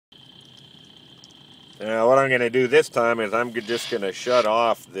What I'm going to do this time is I'm just going to shut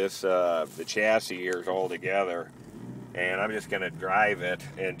off this the chassis ears altogether, and I'm just going to drive it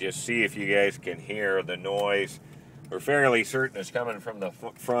and just see if you guys can hear the noise. We're fairly certain it's coming from the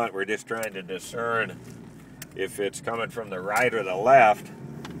front. We're just trying to discern if it's coming from the right or the left.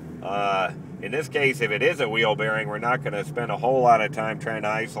 In this case, if it is a wheel bearing, we're not going to spend a whole lot of time trying to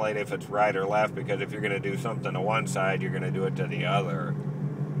isolate if it's right or left, because if you're going to do something to one side, you're going to do it to the other.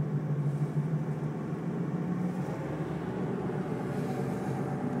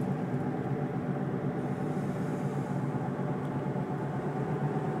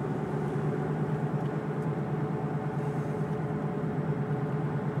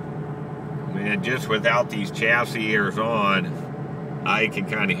 And just without these chassis ears on, I can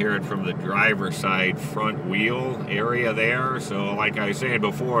kind of hear it from the driver's side front wheel area there. So like I was saying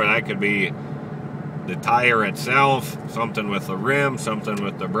before, that could be the tire itself, something with the rim, something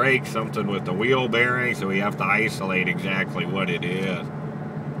with the brakes, something with the wheel bearing. So we have to isolate exactly what it is.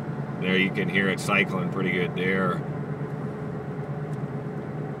 There you can hear it cycling pretty good there.